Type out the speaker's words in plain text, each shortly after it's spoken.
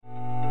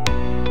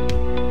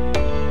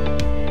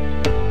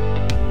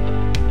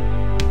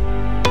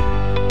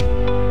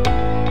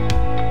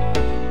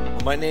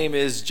My name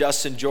is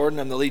Justin Jordan.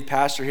 I'm the lead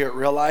pastor here at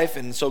Real Life,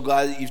 and so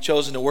glad that you've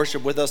chosen to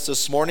worship with us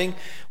this morning.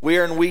 We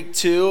are in week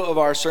 2 of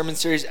our sermon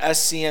series,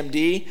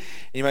 SCMD. And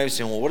you might be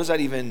saying, well, what does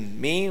that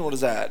even mean? What does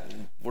that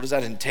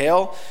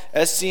entail?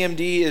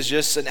 SCMD is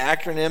just an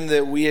acronym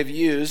that we have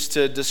used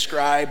to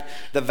describe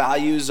the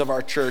values of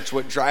our church,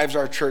 what drives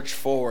our church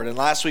forward. And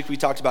last week we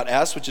talked about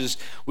S, which is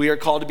we are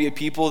called to be a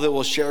people that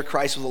will share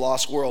Christ with a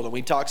lost world. And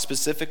we talked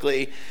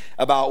specifically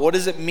about what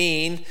does it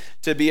mean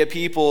to be a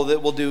people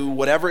that will do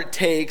whatever it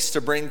takes to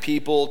bring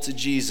people to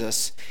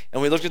Jesus.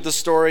 And we looked at the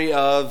story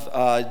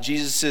of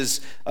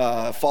Jesus'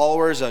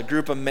 followers, a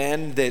group of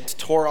men that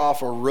tore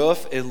off a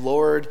roof and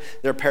lowered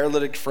their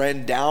paralytic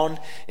friend down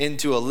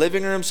into a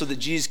living room so that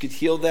Jesus could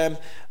heal them.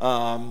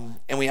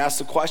 And we asked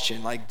the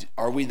question,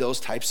 are we those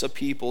types of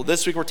people?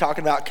 This week we're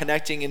talking about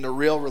connecting into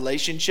real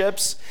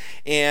relationships.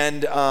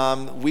 And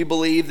we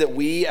believe that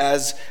we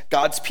as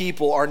God's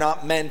people are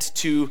not meant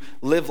to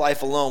live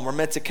life alone. We're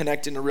meant to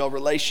connect into real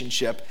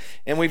relationship.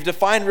 And we've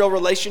defined real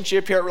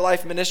relationship here at Real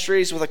Life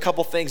Ministries with a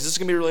couple things. This is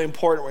going to be really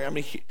important. I'm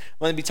going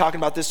to be talking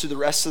about this through the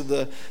rest of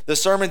the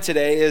sermon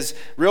today. Is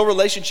real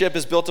relationship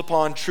is built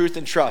upon truth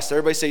and trust.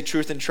 Everybody say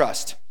truth and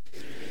trust.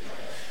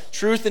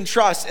 Truth and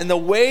trust. And the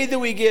way that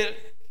we get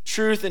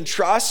truth and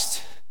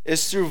trust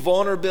is through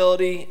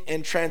vulnerability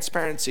and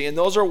transparency. And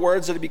those are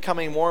words that are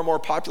becoming more and more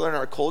popular in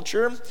our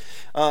culture.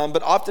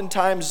 But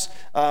oftentimes,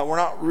 we're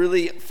not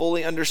really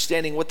fully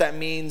understanding what that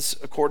means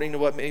according to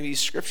what maybe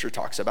Scripture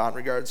talks about in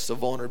regards to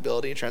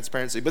vulnerability and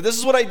transparency. But this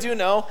is what I do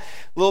know.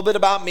 A little bit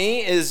about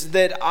me is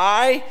that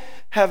I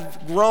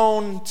have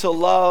grown to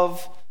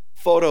love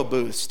photo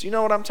booths. Do you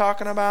know what I'm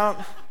talking about?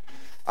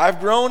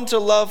 I've grown to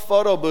love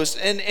photo booths,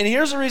 and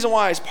here's the reason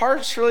why. It's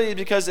partially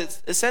because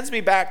it sends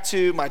me back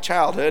to my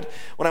childhood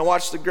when I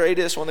watched one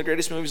of the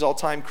greatest movies of all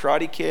time,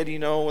 Karate Kid,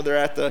 when they're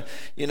at the,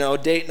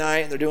 date night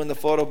and they're doing the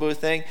photo booth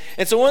thing.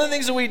 And so one of the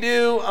things that we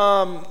do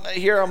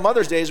here on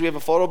Mother's Day is we have a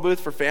photo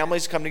booth for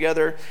families to come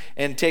together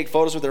and take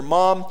photos with their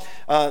mom.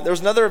 There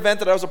was another event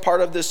that I was a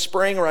part of this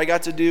spring where I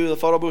got to do the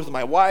photo booth with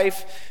my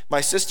wife,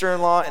 my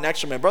sister-in-law, and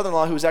actually my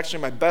brother-in-law, who's actually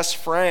my best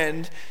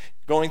friend,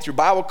 going through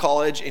Bible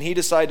college, and he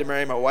decided to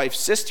marry my wife's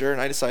sister, and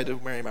I decided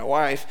to marry my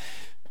wife,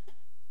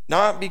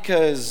 not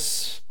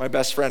because my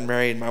best friend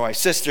married my wife's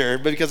sister,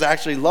 but because I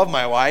actually love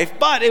my wife.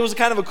 But it was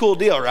kind of a cool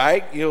deal,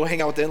 right?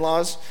 Hang out with the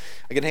in-laws.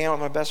 I could hang out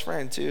with my best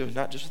friend too,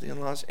 not just with the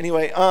in-laws.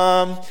 Anyway,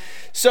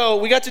 so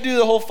we got to do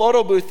the whole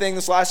photo booth thing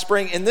this last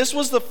spring, and this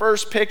was the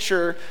first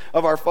picture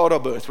of our photo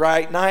booth,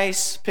 right?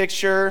 Nice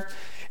picture.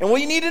 And what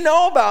you need to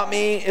know about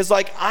me is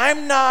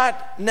I'm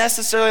not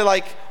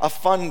necessarily a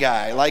fun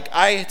guy.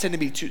 I tend to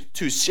be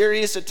too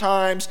serious at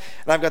times,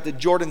 and I've got the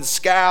Jordan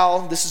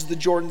scowl. This is the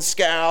Jordan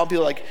scowl.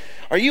 People are like,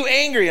 are you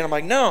angry? And I'm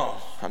like, no,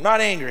 I'm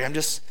not angry. I'm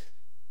just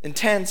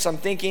intense. I'm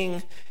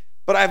thinking.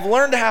 But I've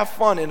learned to have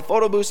fun, and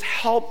photo booths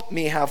help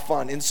me have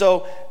fun. And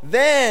so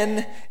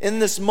then in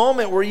this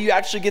moment where you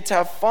actually get to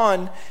have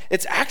fun,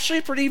 it's actually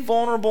a pretty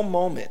vulnerable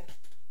moment.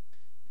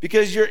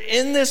 Because you're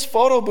in this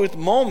photo booth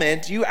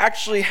moment, you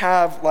actually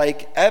have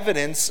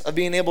evidence of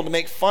being able to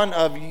make fun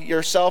of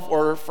yourself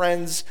or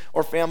friends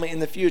or family in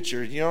the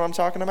future. You know what I'm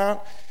talking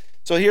about?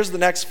 So here's the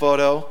next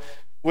photo,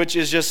 which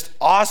is just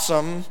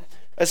awesome,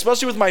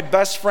 especially with my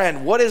best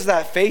friend. What is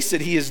that face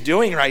that he is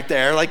doing right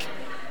there?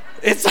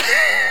 It's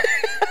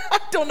I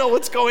don't know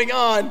what's going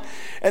on.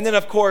 And then,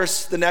 of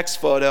course, the next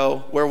photo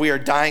where we are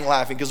dying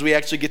laughing because we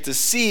actually get to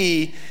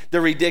see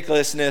the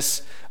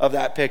ridiculousness of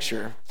that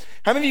picture.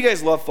 How many of you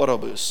guys love photo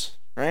booths,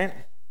 right?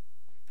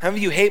 How many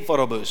of you hate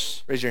photo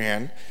booths? Raise your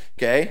hand,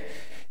 okay?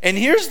 And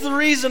here's the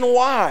reason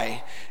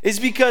why. Is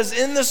because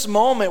in this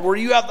moment where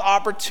you have the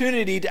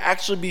opportunity to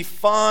actually be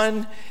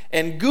fun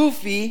and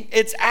goofy,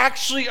 it's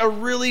actually a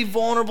really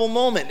vulnerable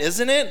moment,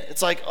 isn't it?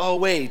 It's oh,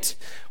 wait,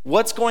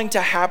 what's going to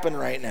happen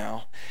right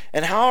now?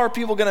 And how are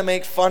people going to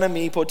make fun of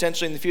me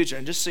potentially in the future?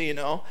 And just so you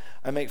know,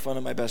 I make fun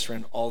of my best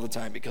friend all the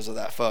time because of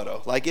that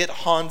photo. It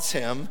haunts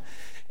him.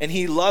 And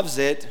he loves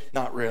it,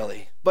 not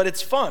really. But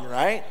it's fun,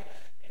 right?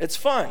 It's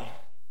fun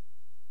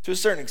to a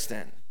certain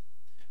extent.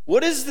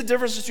 What is the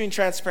difference between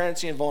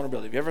transparency and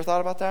vulnerability? Have you ever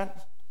thought about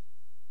that?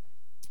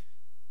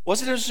 What's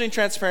the difference between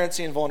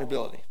transparency and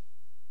vulnerability?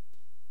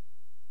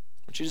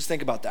 I want you to just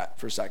think about that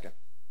for a second.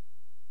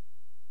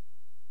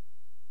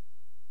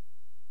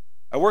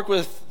 I work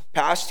with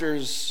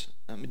pastors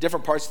in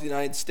different parts of the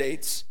United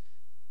States.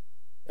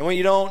 And what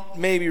you don't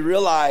maybe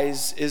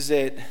realize is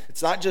that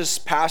it's not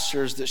just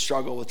pastors that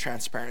struggle with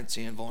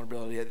transparency and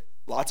vulnerability.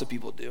 Lots of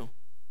people do.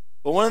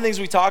 But one of the things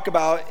we talk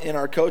about in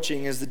our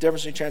coaching is the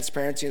difference between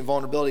transparency and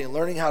vulnerability and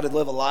learning how to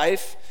live a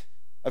life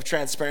of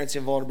transparency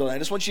and vulnerability. I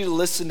just want you to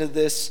listen to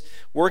this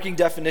working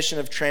definition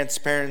of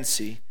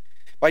transparency.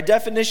 By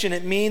definition,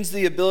 it means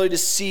the ability to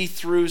see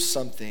through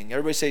something.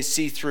 Everybody say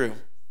see through.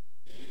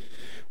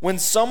 When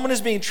someone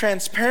is being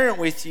transparent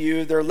with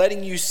you, they're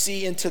letting you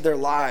see into their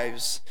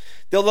lives.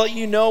 They'll let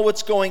you know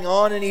what's going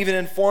on and even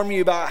inform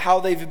you about how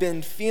they've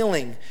been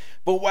feeling.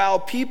 But while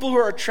people who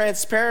are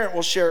transparent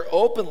will share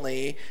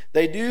openly,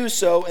 they do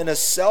so in a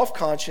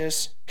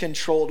self-conscious,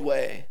 controlled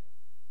way.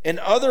 In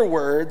other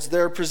words,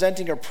 they're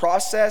presenting a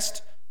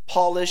processed,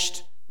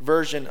 polished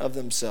version of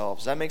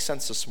themselves. That makes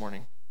sense this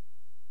morning.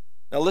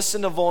 Now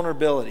listen to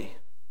vulnerability.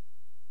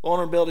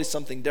 Vulnerability is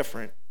something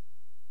different.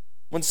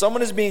 When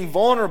someone is being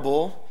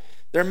vulnerable,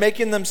 they're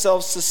making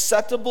themselves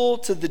susceptible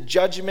to the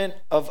judgment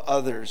of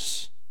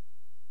others.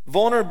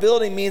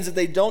 Vulnerability means that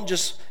they don't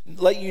just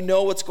let you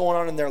know what's going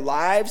on in their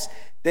lives,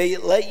 they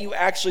let you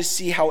actually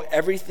see how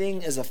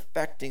everything is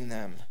affecting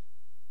them.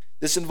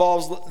 This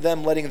involves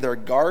them letting their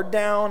guard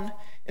down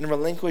and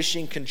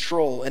relinquishing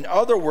control. In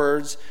other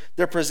words,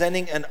 they're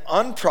presenting an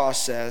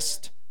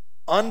unprocessed,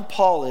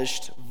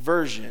 unpolished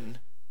version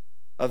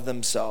of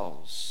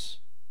themselves,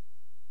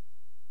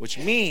 which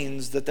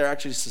means that they're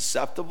actually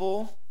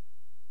susceptible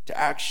to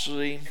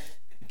actually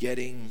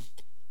getting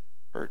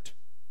hurt.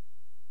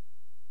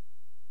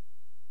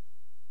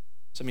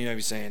 Some of you might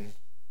be saying,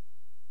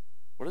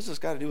 what does this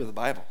got to do with the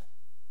Bible?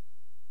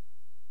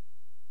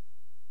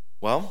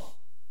 Well,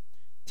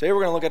 today we're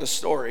going to look at a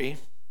story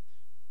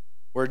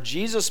where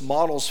Jesus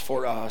models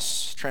for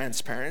us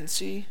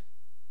transparency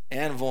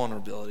and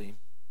vulnerability.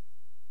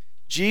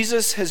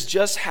 Jesus has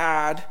just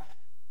had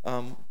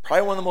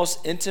probably one of the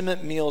most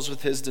intimate meals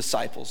with his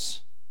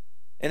disciples.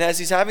 And as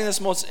he's having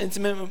this most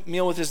intimate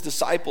meal with his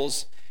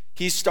disciples,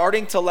 he's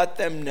starting to let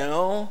them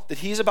know that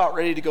he's about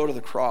ready to go to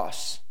the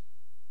cross.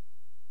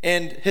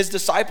 And his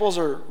disciples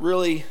are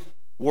really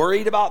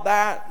worried about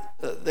that.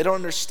 They don't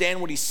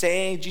understand what he's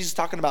saying. Jesus is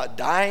talking about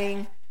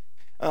dying.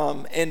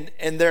 And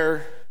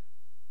they're,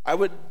 I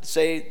would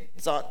say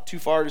it's not too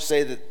far to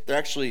say that they're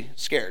actually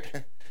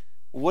scared.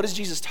 What is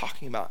Jesus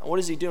talking about? What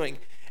is he doing?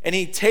 And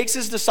he takes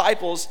his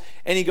disciples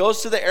and he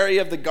goes to the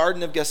area of the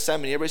Garden of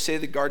Gethsemane. Everybody say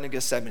the Garden of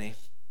Gethsemane.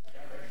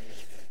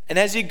 And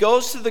as he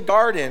goes to the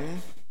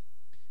garden,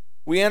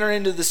 we enter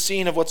into the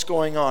scene of what's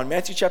going on.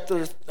 Matthew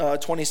chapter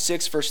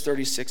 26, verse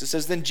 36. It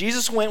says, "Then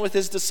Jesus went with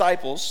his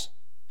disciples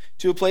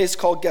to a place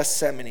called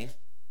Gethsemane.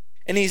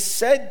 And he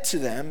said to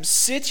them,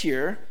 'Sit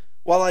here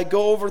while I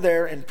go over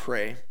there and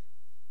pray.'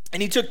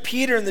 And he took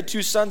Peter and the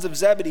two sons of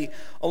Zebedee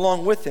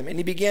along with him. And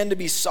he began to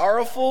be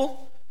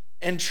sorrowful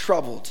and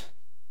troubled.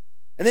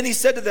 And then he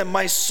said to them,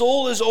 'My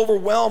soul is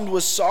overwhelmed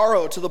with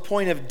sorrow to the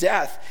point of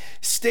death.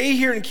 Stay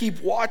here and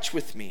keep watch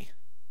with me.'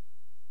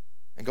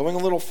 And going a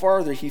little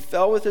farther, he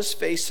fell with his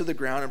face to the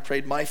ground and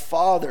prayed, 'My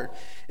Father,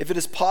 if it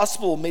is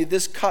possible, may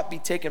this cup be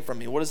taken from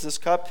me.'" What is this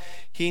cup?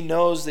 He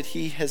knows that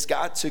he has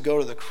got to go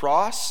to the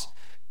cross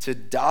to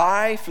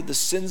die for the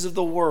sins of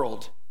the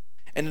world.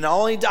 And not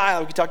only die,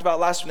 like we talked about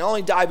last week, not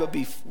only die, but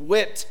be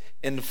whipped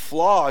and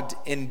flogged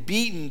and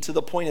beaten to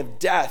the point of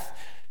death.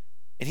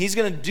 And he's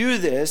going to do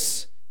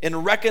this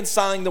in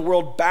reconciling the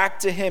world back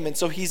to him. And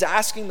so he's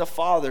asking the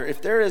Father,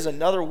 if there is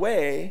another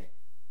way,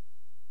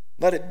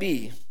 let it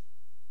be.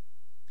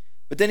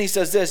 But then he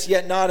says this,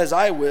 "Yet not as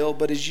I will,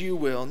 but as you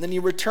will." And then he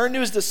returned to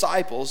his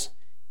disciples,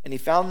 and he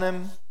found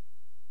them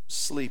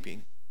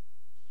sleeping.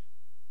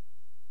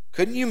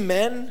 "Couldn't you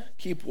men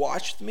keep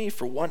watch with me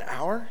for 1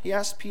 hour?" he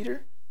asked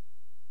Peter.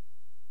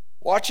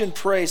 "Watch and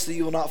pray so that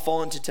you will not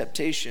fall into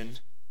temptation.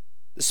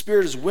 The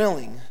spirit is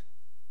willing,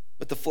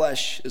 but the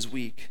flesh is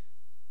weak."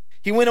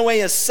 He went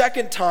away a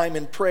second time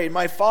and prayed,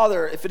 "My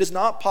Father, if it is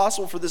not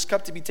possible for this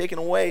cup to be taken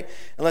away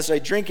unless I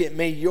drink it,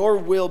 may your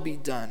will be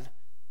done."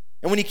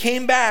 And when he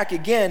came back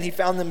again, he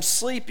found them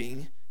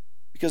sleeping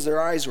because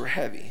their eyes were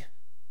heavy.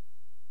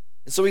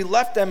 And so he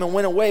left them and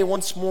went away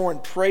once more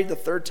and prayed the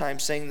third time,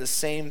 saying the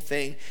same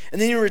thing.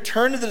 And then he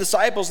returned to the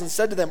disciples and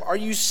said to them, "Are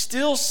you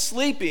still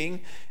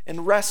sleeping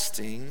and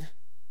resting?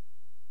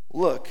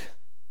 Look,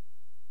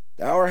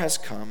 the hour has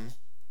come,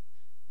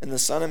 and the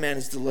Son of Man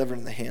is delivered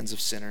in the hands of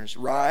sinners.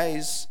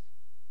 Rise,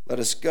 let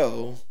us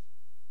go.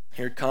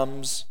 Here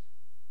comes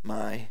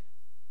my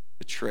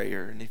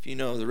betrayer." And if you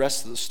know the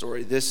rest of the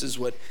story, this is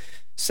what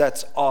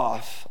sets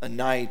off a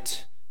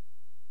night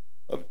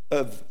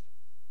of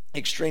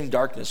extreme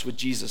darkness with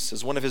Jesus,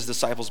 as one of his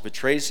disciples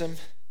betrays him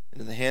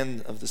into the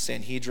hand of the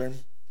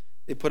Sanhedrin.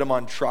 They put him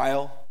on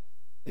trial.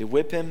 They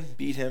whip him,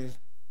 beat him,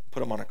 and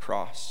put him on a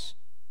cross.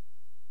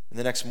 And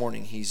the next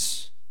morning,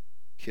 he's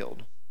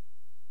killed.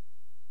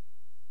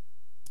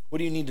 What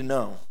do you need to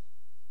know?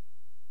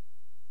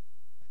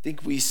 I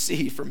think we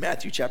see from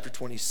Matthew chapter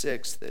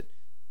 26 that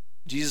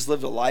Jesus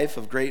lived a life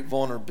of great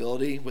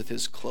vulnerability with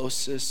his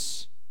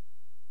closest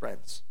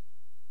friends.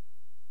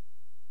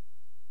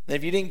 And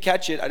if you didn't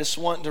catch it, I just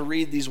want to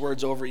read these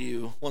words over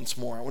you once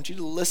more. I want you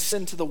to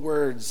listen to the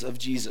words of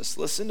Jesus.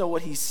 Listen to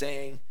what he's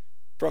saying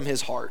from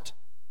his heart.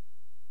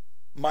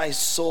 "My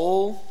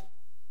soul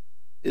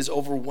is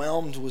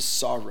overwhelmed with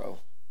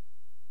sorrow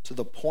to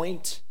the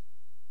point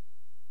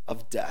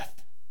of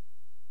death.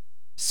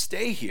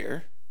 Stay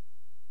here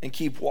and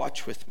keep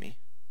watch with me."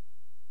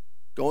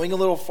 Going a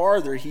little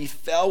farther, he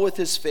fell with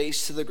his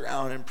face to the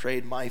ground and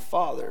prayed, "My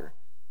Father,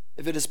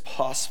 if it is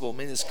possible,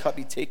 may this cup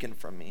be taken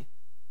from me.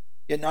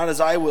 Yet not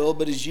as I will,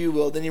 but as you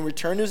will." Then he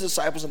returned to his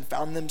disciples and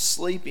found them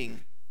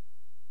sleeping.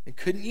 "And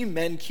couldn't you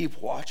men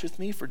keep watch with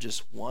me for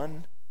just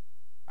 1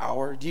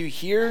 hour?" Do you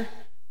hear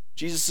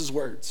Jesus'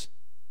 words?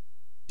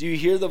 Do you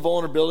hear the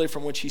vulnerability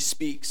from which he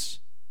speaks?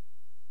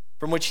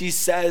 from which he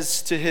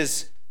says to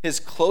his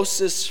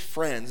closest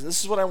friends, and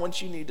this is what I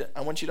want you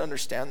to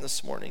understand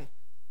this morning,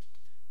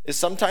 is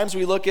sometimes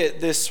we look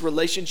at this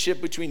relationship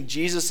between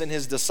Jesus and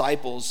his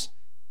disciples.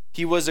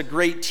 He was a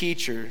great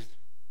teacher.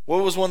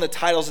 What was one of the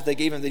titles that they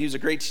gave him, that he was a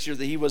great teacher,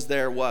 that he was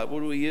their what? What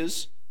do we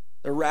use?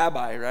 The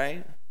rabbi,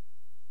 right?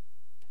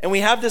 And we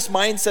have this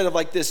mindset of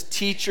like this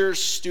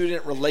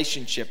teacher-student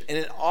relationship. And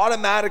it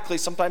automatically,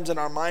 sometimes in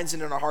our minds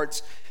and in our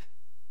hearts,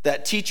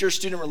 that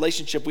teacher-student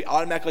relationship, we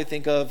automatically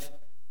think of,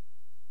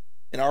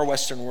 in our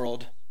Western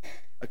world,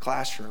 a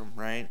classroom,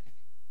 right?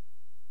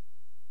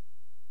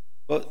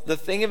 But the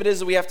thing of it is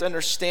that we have to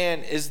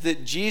understand is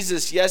that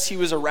Jesus, yes, he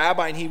was a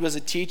rabbi and he was a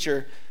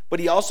teacher, but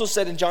he also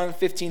said in John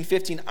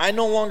 15:15, I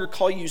no longer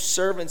call you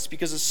servants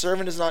because a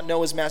servant does not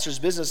know his master's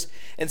business.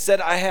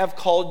 Instead, I have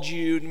called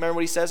you, remember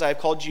what he says? I have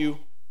called you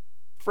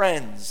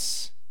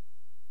friends.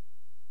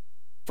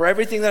 For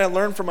everything that I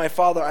learned from my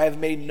Father, I have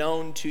made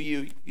known to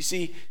you. You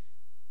see,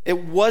 it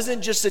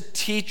wasn't just a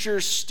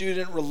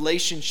teacher-student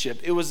relationship.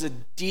 It was a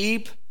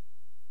deep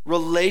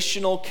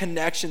relational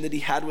connection that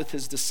he had with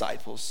his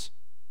disciples.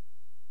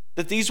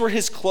 That these were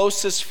his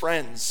closest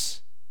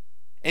friends.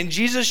 And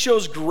Jesus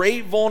shows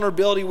great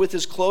vulnerability with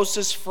his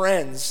closest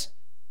friends.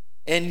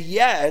 And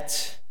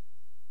yet,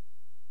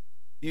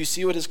 do you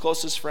see what his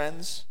closest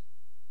friends?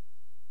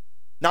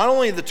 Not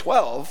only the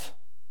 12,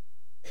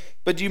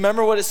 but do you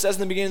remember what it says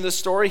in the beginning of the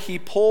story? He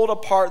pulled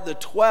apart the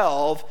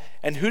 12,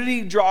 and who did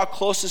he draw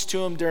closest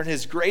to him during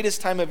his greatest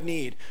time of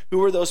need? Who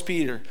were those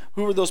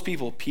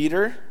people?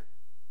 Peter,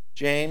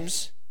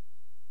 James,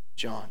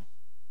 John.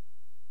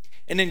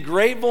 And in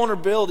great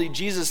vulnerability,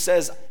 Jesus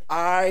says,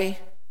 I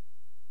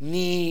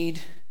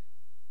need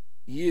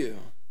you.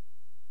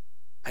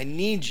 I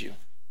need you.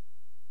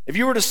 If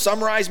you were to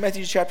summarize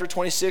Matthew chapter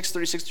 26,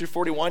 36 through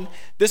 41,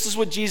 this is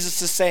what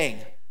Jesus is saying.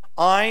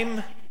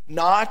 I'm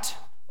not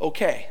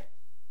okay.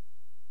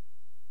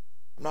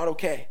 I'm not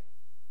okay.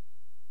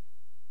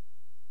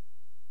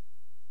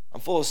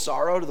 I'm full of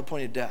sorrow to the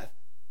point of death.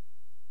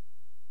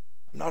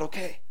 I'm not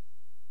okay.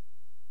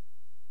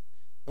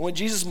 And what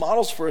Jesus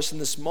models for us in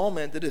this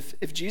moment, that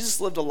if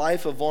Jesus lived a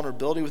life of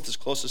vulnerability with his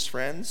closest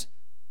friends,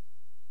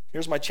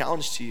 here's my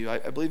challenge to you. I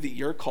believe that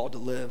you're called to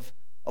live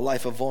a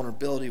life of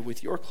vulnerability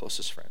with your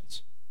closest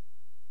friends.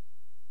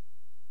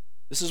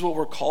 This is what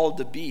we're called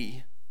to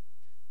be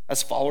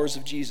as followers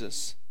of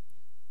Jesus.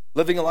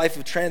 Living a life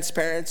of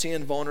transparency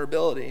and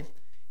vulnerability.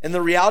 And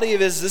the reality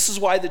of it is, this is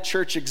why the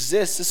church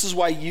exists. This is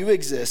why you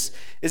exist,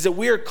 is that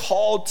we are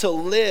called to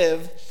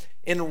live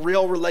in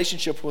real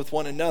relationship with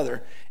one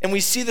another. And we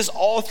see this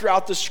all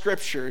throughout the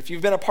scripture. If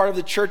you've been a part of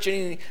the church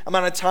any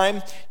amount of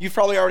time, you've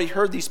probably already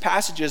heard these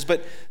passages,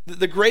 but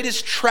the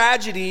greatest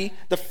tragedy,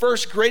 the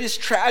first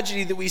greatest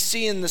tragedy that we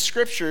see in the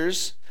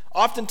scriptures,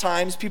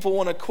 oftentimes people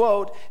want to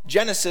quote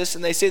Genesis,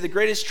 and they say the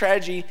greatest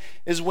tragedy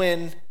is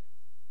when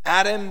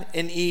Adam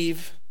and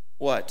Eve,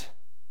 what?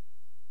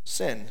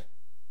 Sin.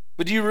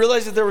 But do you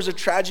realize that there was a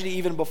tragedy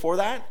even before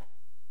that?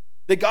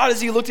 That God,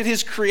 as he looked at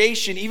his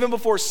creation, even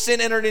before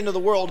sin entered into the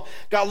world,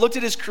 God looked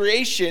at his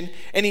creation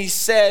and he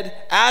said,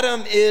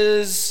 Adam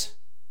is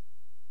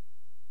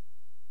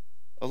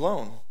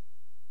alone. And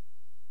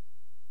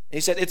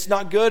he said, it's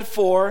not good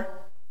for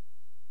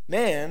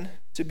man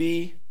to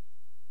be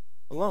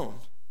alone.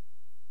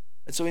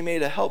 And so he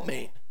made a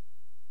helpmate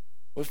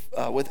with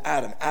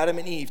Adam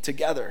and Eve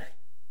together.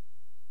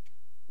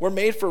 We're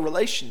made for a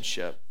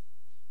relationship.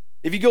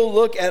 If you go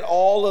look at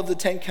all of the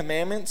 10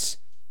 Commandments,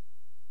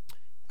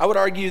 I would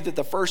argue that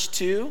the first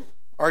two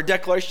are a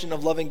declaration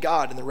of loving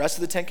God, and the rest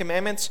of the 10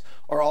 Commandments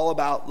are all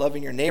about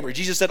loving your neighbor.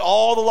 Jesus said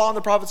all the law and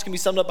the prophets can be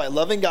summed up by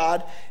loving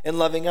God and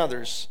loving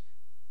others.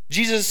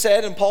 Jesus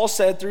said, and Paul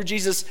said through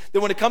Jesus, that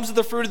when it comes to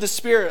the fruit of the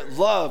Spirit,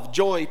 love,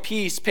 joy,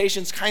 peace,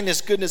 patience,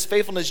 kindness, goodness,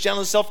 faithfulness,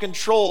 gentleness,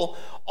 self-control,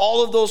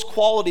 all of those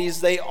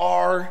qualities, they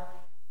are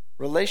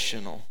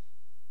relational.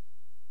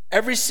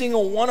 Every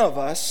single one of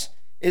us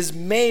is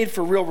made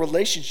for real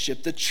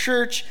relationship. The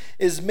church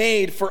is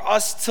made for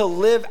us to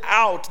live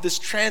out this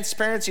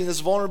transparency and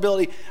this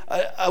vulnerability,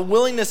 a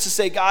willingness to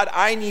say, God,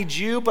 I need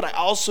you, but I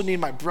also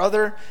need my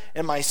brother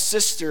and my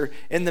sister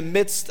in the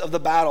midst of the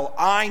battle.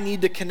 I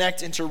need to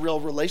connect into real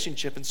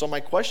relationship. And so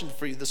my question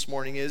for you this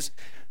morning is,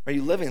 are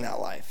you living that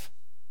life?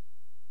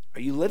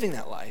 Are you living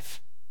that life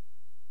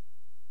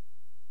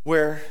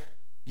where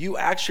you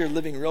actually are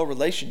living real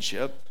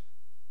relationship,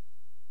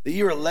 that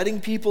you are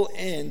letting people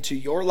into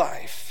your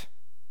life?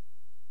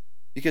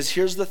 Because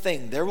here's the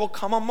thing, there will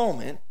come a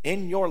moment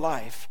in your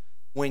life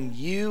when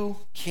you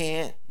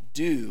can't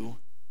do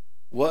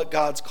what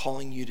God's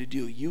calling you to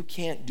do. You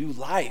can't do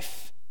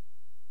life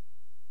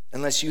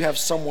unless you have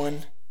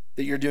someone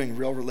that you're doing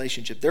real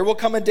relationship. There will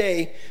come a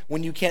day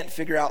when you can't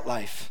figure out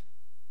life.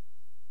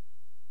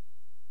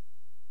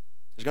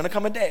 There's going to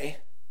come a day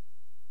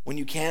when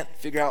you can't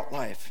figure out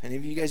life. Any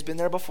of you guys been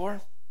there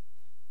before?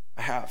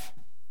 I have.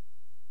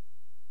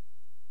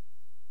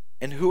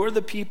 And who are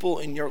the people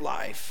in your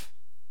life?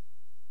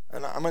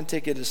 And I'm going to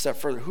take it a step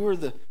further. Who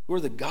are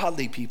the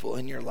godly people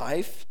in your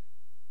life?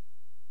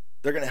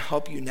 They're going to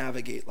help you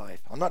navigate life.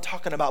 I'm not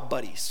talking about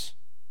buddies.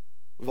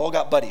 We've all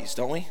got buddies,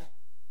 don't we? I'm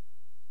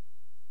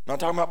not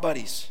talking about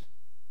buddies.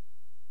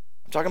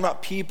 I'm talking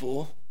about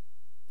people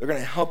that are going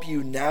to help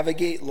you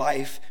navigate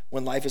life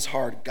when life is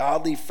hard.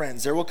 Godly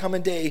friends. There will come a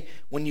day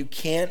when you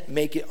can't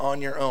make it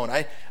on your own.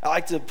 I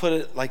like to put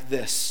it like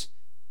this.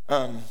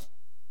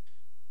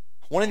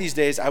 One of these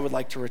days, I would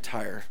like to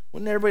retire.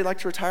 Wouldn't everybody like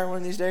to retire one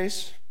of these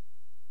days?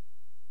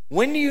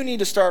 When do you need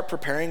to start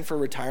preparing for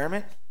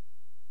retirement?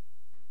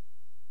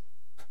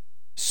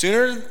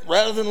 Sooner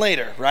rather than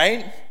later,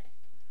 right?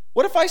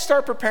 What if I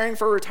start preparing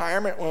for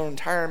retirement when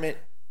retirement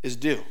is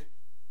due?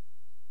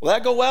 Will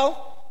that go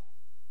well?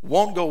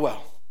 Won't go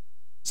well.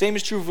 Same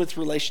is true with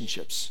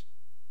relationships.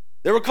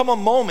 There will come a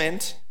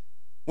moment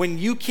when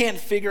you can't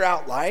figure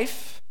out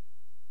life,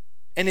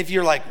 and if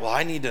you're like, well,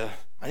 I need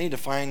to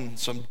find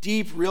some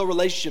deep, real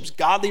relationships,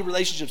 godly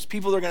relationships,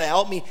 people that are going to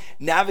help me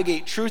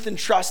navigate truth and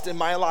trust in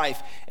my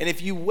life. And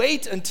if you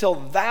wait until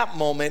that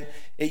moment,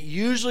 it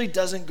usually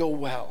doesn't go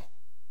well.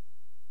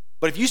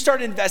 But if you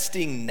start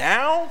investing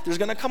now, there's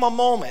going to come a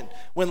moment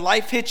when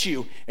life hits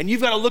you and you've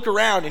got to look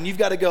around and you've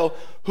got to go,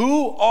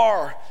 who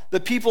are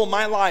the people in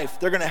my life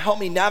that are going to help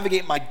me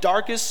navigate my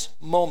darkest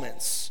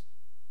moments?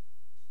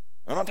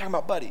 I'm not talking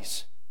about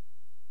buddies.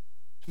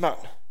 I'm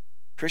talking about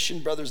Christian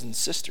brothers and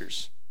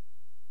sisters.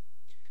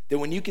 That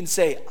when you can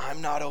say,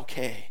 I'm not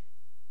okay,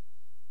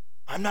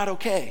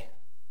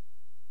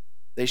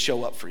 they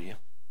show up for you.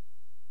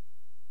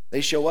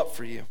 They show up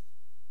for you.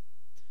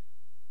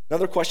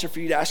 Another question for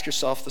you to ask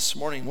yourself this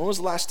morning: when was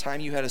the last time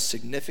you had a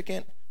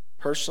significant,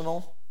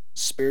 personal,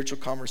 spiritual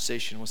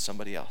conversation with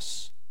somebody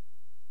else?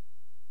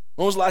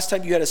 When was the last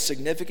time you had a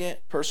significant,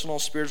 personal,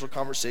 spiritual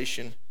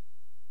conversation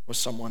with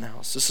someone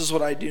else? This is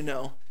what I do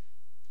know,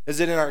 is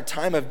that in our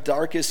time of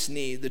darkest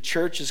need, the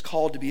church is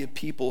called to be a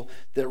people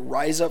that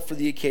rise up for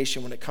the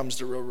occasion when it comes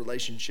to real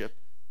relationship.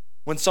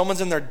 When someone's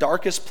in their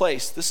darkest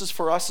place, this is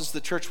for us as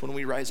the church when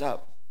we rise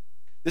up.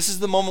 This is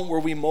the moment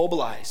where we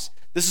mobilize.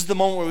 This is the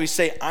moment where we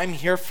say, I'm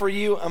here for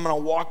you. I'm going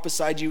to walk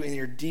beside you in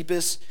your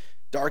deepest,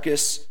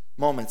 darkest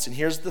moments. And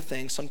here's the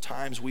thing.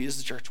 Sometimes we as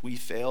the church, we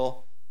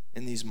fail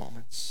in these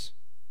moments.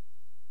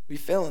 We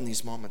fail in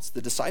these moments.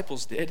 The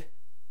disciples did.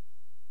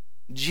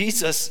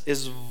 Jesus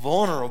is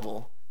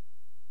vulnerable.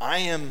 I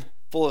am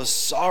full of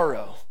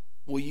sorrow.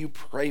 Will you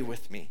pray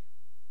with me?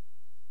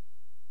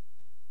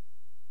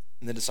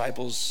 And the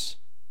disciples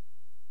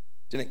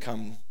didn't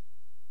come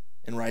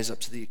and rise up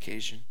to the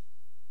occasion.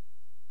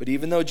 But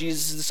even though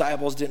Jesus'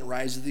 disciples didn't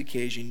rise to the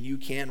occasion, you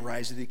can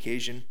rise to the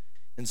occasion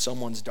in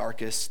someone's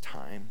darkest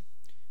time.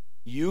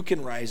 You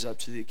can rise up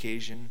to the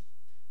occasion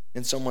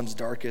in someone's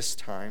darkest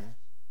time.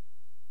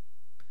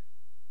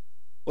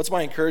 What's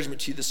my encouragement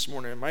to you this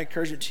morning? My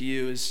encouragement to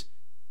you is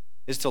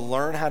to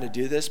learn how to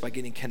do this by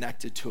getting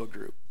connected to a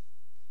group.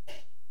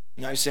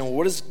 Now you're saying, well,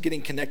 what is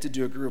getting connected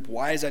to a group?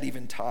 Why is that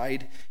even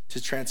tied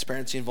to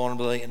transparency and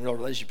vulnerability in real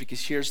relationship?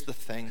 Because here's the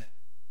thing.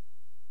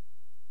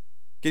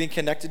 Getting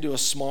connected to a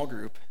small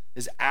group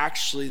is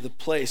actually the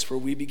place where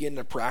we begin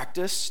to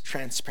practice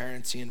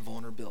transparency and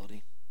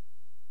vulnerability.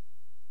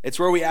 It's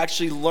where we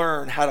actually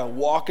learn how to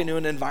walk into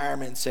an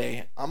environment and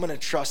say, I'm going to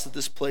trust that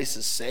this place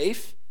is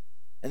safe,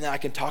 and then I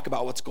can talk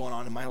about what's going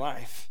on in my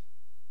life.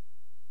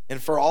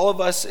 And for all of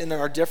us in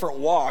our different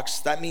walks,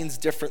 that means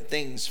different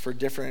things for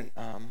different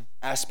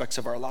aspects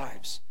of our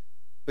lives.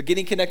 But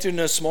getting connected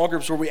into small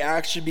groups where we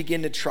actually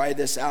begin to try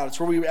this out. It's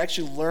where we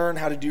actually learn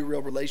how to do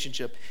real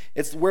relationship.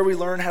 It's where we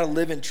learn how to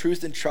live in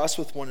truth and trust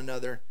with one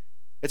another.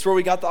 It's where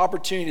we got the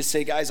opportunity to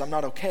say, guys, I'm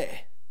not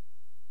okay.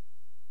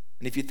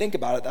 And if you think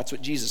about it, that's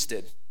what Jesus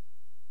did.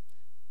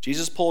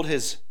 Jesus pulled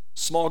his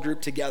small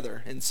group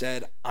together and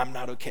said, I'm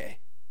not okay.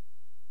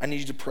 I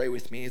need you to pray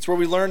with me. It's where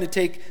we learn to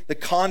take the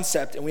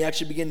concept and we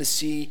actually begin to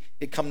see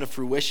it come to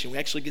fruition. We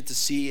actually get to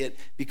see it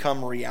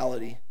become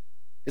reality.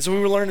 It's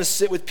when we learn to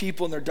sit with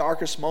people in their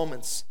darkest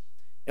moments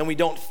and we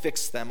don't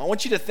fix them. I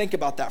want you to think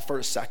about that for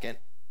a second.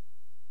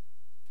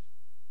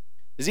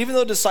 Because even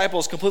though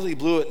disciples completely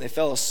blew it and they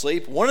fell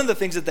asleep, one of the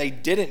things that they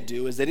didn't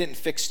do is they didn't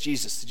fix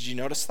Jesus. Did you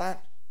notice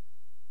that?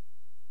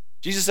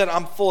 Jesus said,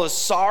 I'm full of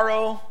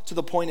sorrow to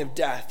the point of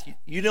death.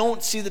 You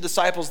don't see the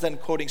disciples then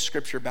quoting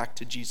scripture back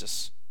to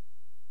Jesus.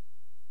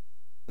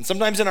 And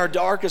sometimes in our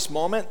darkest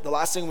moment, the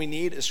last thing we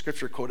need is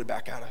scripture quoted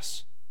back at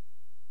us.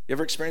 You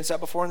ever experienced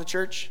that before in the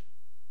church?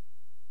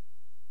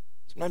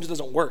 Sometimes it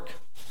doesn't work.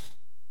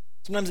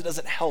 Sometimes it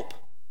doesn't help.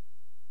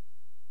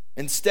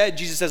 Instead,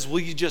 Jesus says, will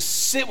you just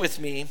sit with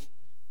me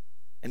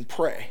and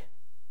pray?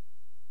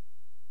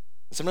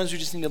 Sometimes we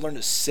just need to learn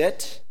to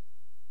sit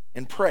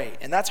and pray.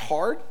 And that's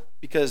hard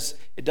because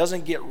it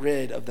doesn't get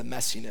rid of the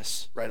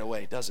messiness right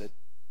away, does it?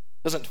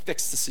 It doesn't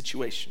fix the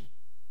situation.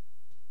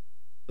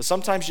 But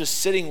sometimes just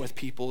sitting with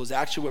people is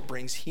actually what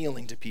brings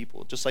healing to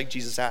people. Just like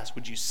Jesus asked,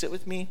 would you sit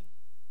with me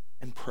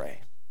and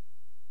pray?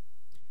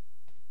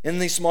 In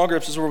these small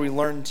groups is where we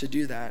learn to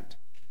do that.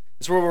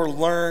 It's where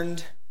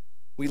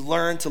we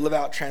learn to live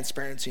out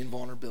transparency and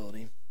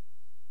vulnerability.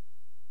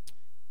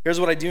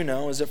 Here's what I do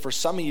know is that for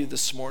some of you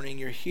this morning,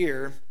 you're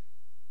here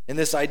and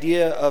this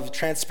idea of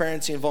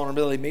transparency and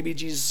vulnerability, maybe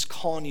Jesus is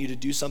calling you to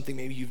do something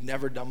maybe you've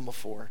never done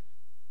before.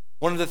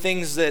 One of the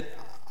things that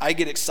I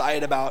get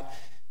excited about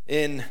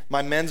in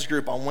my men's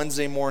group on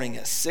Wednesday morning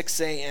at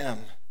 6 a.m.,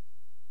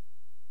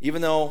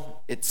 even though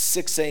it's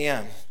 6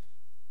 a.m.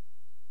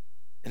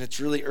 and it's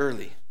really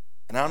early.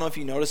 And I don't know if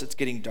you notice, it's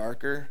getting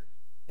darker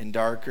and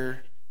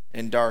darker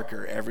and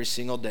darker every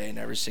single day and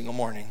every single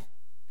morning.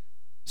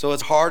 So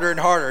it's harder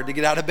and harder to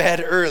get out of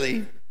bed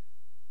early.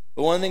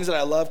 But one of the things that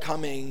I love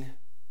coming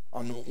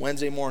on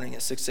Wednesday morning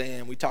at 6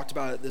 a.m., we talked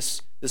about it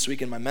this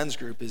week in my men's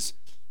group, is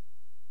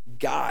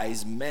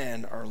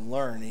men are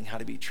learning how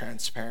to be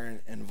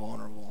transparent and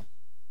vulnerable.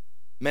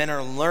 Men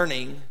are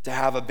learning to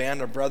have a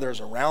band of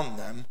brothers around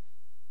them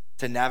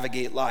to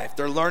navigate life.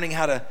 They're learning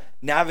how to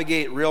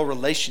navigate real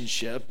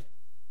relationship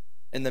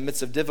in the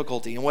midst of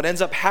difficulty. And what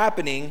ends up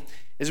happening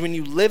is when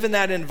you live in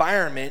that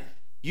environment,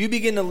 you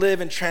begin to live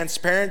in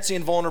transparency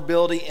and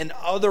vulnerability in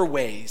other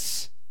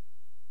ways.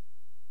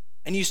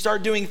 And you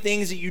start doing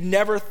things that you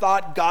never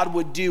thought God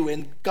would do.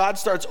 And God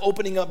starts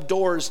opening up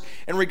doors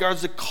in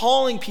regards to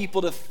calling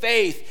people to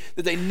faith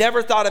that they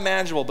never thought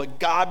imaginable. But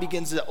God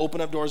begins to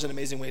open up doors in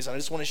amazing ways. And I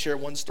just want to share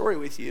one story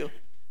with you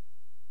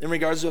in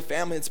regards to a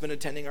family that's been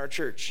attending our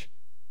church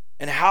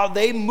and how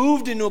they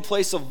moved into a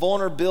place of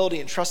vulnerability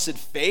and trusted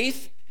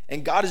faith.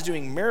 And God is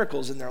doing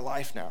miracles in their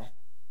life now.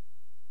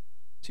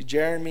 See,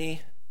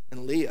 Jeremy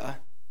and Leah,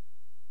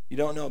 you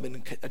don't know, have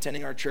been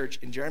attending our church.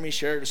 And Jeremy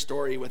shared a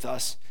story with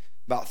us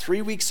about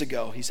 3 weeks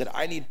ago. He said,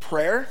 I need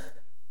prayer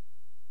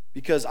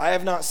because I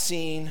have not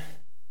seen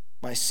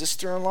my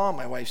sister-in-law,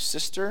 my wife's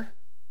sister,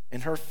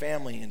 and her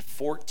family in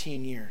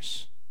 14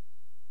 years.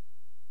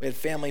 We had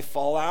family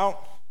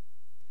fallout,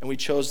 and we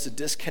chose to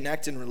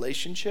disconnect in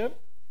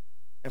relationship.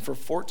 And for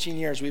 14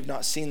 years, we've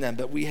not seen them.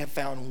 But we have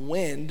found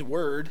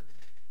word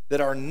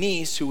that our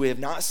niece, who we have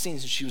not seen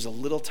since she was a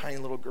little tiny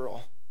little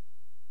girl,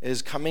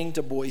 is coming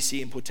to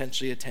Boise and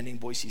potentially attending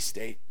Boise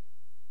State.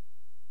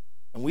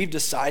 And we've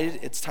decided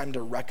it's time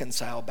to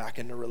reconcile back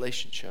into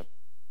relationship.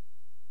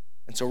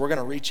 And so we're going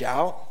to reach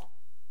out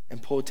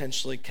and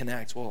potentially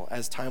connect. Well,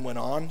 as time went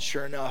on,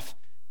 sure enough,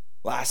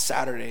 last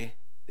Saturday,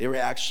 they were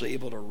actually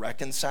able to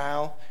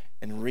reconcile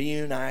and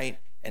reunite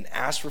and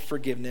ask for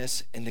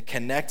forgiveness and to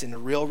connect in a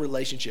real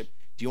relationship.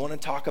 Do you want to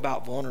talk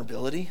about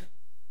vulnerability?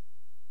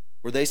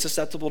 Were they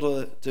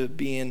susceptible to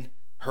being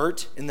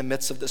hurt in the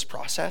midst of this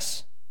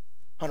process?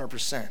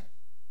 100%.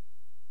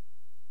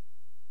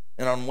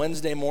 And on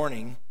Wednesday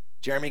morning,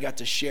 Jeremy got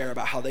to share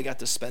about how they got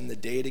to spend the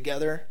day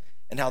together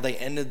and how they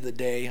ended the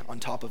day on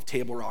top of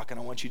Table Rock. And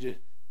I want you to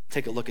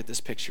take a look at this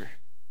picture.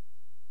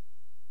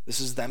 This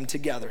is them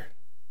together,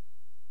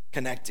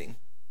 connecting.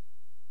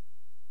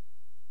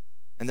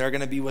 And they're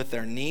going to be with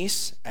their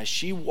niece as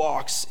she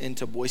walks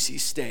into Boise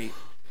State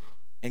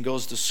and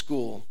goes to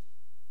school.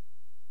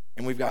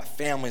 And we've got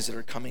families that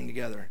are coming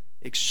together.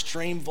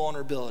 Extreme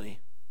vulnerability.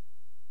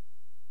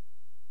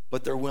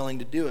 But they're willing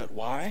to do it.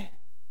 Why?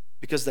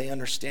 Because they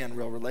understand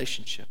real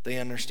relationship. They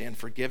understand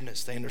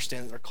forgiveness. They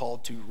understand that they're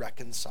called to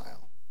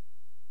reconcile.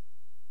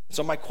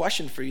 So my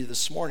question for you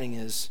this morning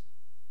is,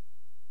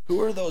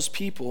 who are those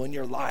people in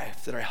your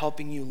life that are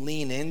helping you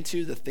lean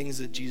into the things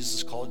that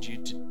Jesus has called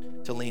you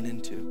to lean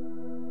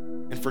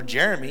into? And for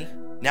Jeremy,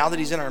 now that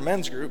he's in our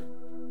men's group,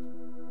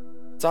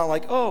 it's not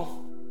like,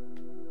 oh,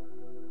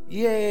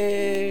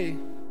 yay,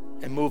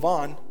 and move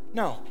on.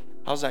 No.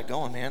 How's that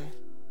going, man?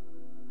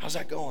 How's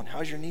that going?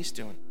 How's your niece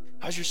doing?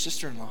 How's your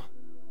sister-in-law?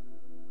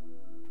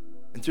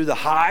 And through the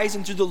highs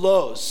and through the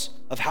lows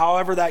of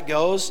however that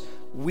goes,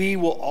 we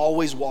will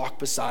always walk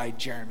beside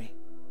Jeremy.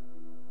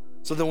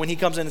 So that when he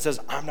comes in and says,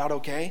 I'm not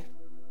okay,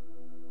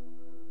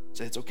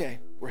 say, it's okay.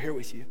 We're here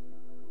with you.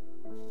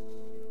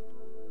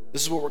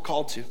 This is what we're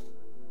called to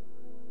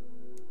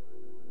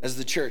as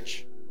the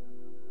church.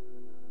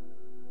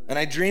 And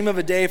I dream of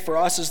a day for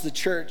us as the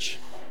church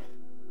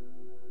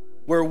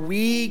where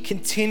we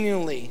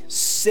continually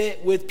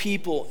sit with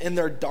people in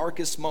their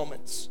darkest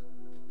moments.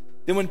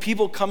 Then when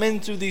people come in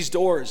through these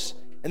doors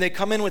and they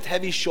come in with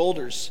heavy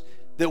shoulders,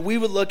 that we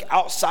would look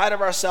outside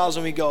of ourselves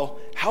and we go,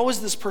 how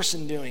is this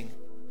person doing?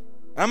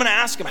 I'm going to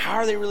ask them, how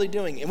are they really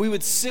doing? And we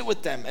would sit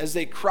with them as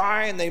they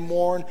cry and they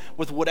mourn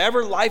with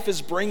whatever life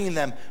is bringing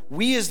them.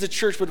 We as the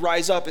church would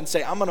rise up and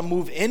say, I'm going to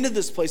move into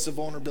this place of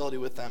vulnerability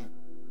with them.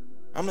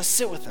 I'm going to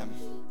sit with them.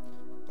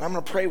 And I'm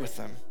going to pray with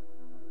them.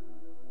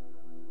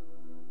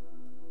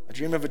 I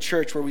dream of a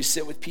church where we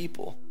sit with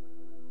people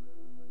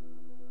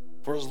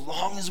for as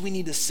long as we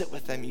need to sit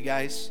with them, you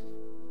guys.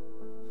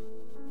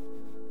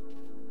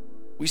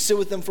 We sit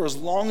with them for as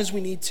long as we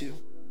need to.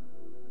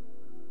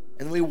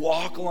 And we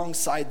walk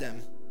alongside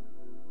them.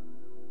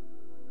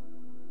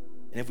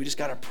 And if we just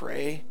got to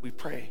pray, we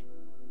pray.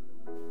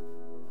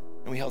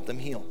 And we help them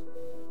heal.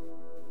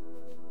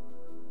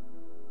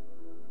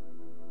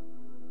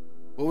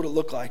 What would it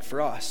look like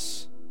for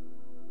us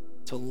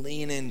to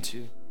lean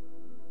into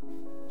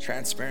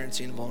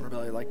transparency and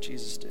vulnerability like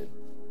Jesus did?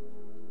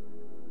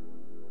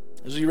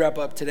 As we wrap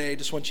up today, I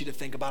just want you to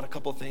think about a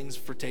couple things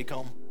for take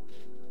home.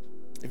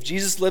 If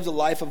Jesus lived a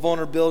life of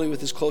vulnerability with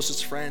his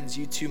closest friends,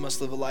 you too must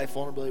live a life of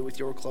vulnerability with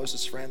your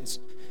closest friends.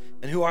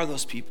 And who are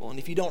those people? And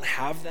if you don't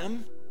have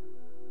them,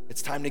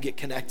 It's time to get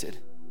connected.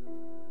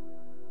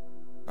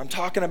 I'm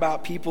talking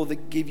about people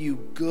that give you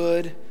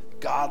good,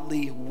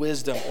 godly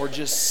wisdom, or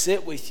just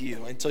sit with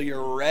you until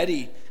you're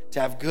ready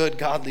to have good,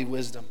 godly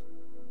wisdom.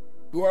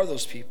 Who are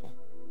those people?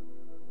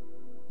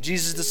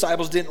 Jesus'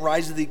 disciples didn't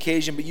rise to the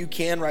occasion, but you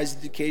can rise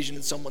to the occasion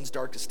in someone's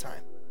darkest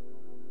time.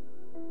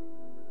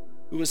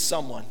 Who is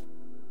someone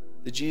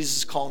that Jesus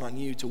is calling on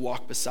you to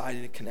walk beside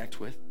and to connect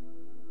with?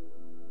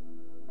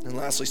 And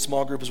lastly,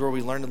 small group is where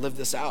we learn to live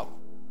this out.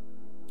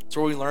 It's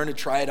where we learn to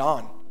try it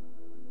on.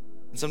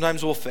 And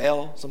sometimes we'll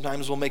fail,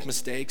 sometimes we'll make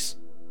mistakes,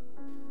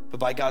 but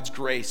by God's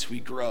grace, we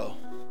grow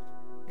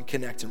and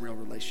connect in real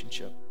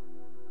relationship.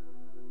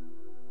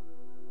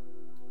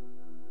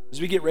 As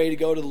we get ready to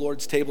go to the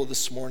Lord's table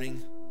this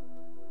morning,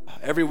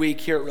 every week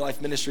here at Real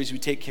Life Ministries, we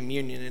take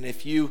communion. And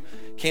if you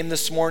came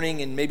this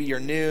morning and maybe you're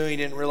new, you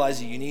didn't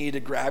realize that you needed to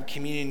grab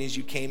communion as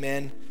you came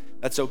in,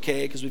 that's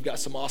okay, because we've got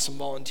some awesome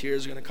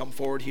volunteers who are going to come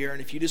forward here. And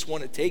if you just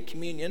want to take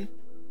communion,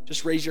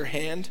 just raise your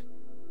hand,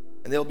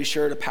 and they'll be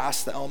sure to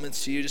pass the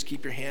elements to you. Just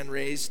keep your hand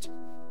raised.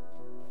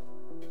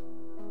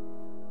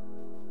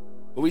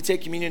 But we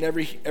take communion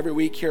every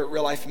week here at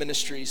Real Life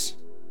Ministries.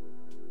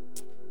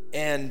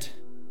 And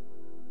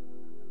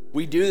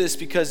we do this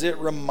because it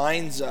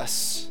reminds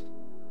us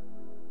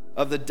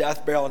of the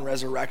death, burial, and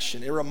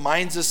resurrection. It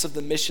reminds us of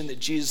the mission that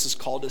Jesus has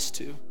called us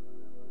to.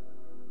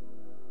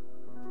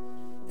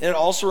 And it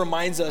also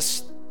reminds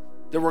us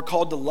that we're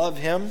called to love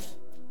him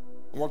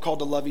and we're called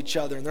to love each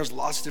other. And there's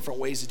lots of different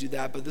ways to do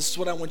that. But this is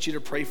what I want you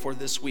to pray for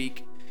this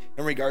week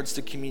in regards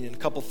to communion. A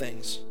couple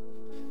things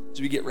as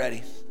we get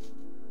ready.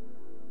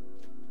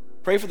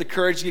 Pray for the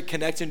courage to get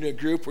connected into a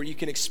group where you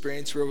can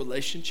experience real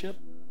relationship.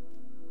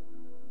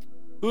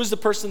 Who is the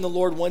person the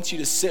Lord wants you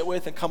to sit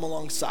with and come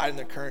alongside in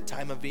the current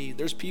time of need?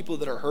 There's people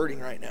that are hurting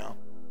right now.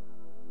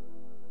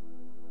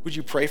 Would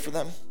you pray for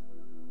them?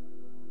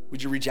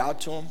 Would you reach out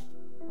to them?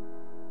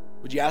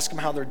 Would you ask them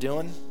how they're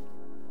doing?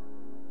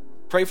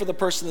 Pray for the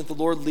person that the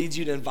Lord leads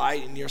you to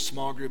invite in your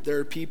small group. There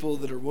are people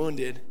that are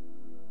wounded,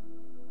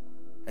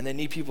 and they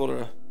need people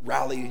to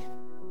rally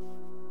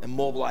and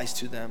mobilize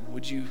to them.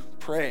 Would you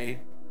pray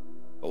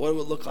about what it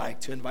would look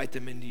like to invite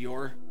them into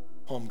your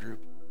home group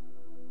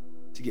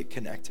to get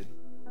connected?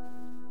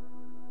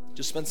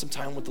 Just spend some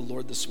time with the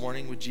Lord this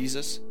morning, with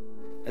Jesus,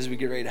 as we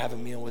get ready to have a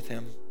meal with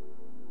him.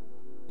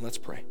 Let's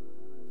pray.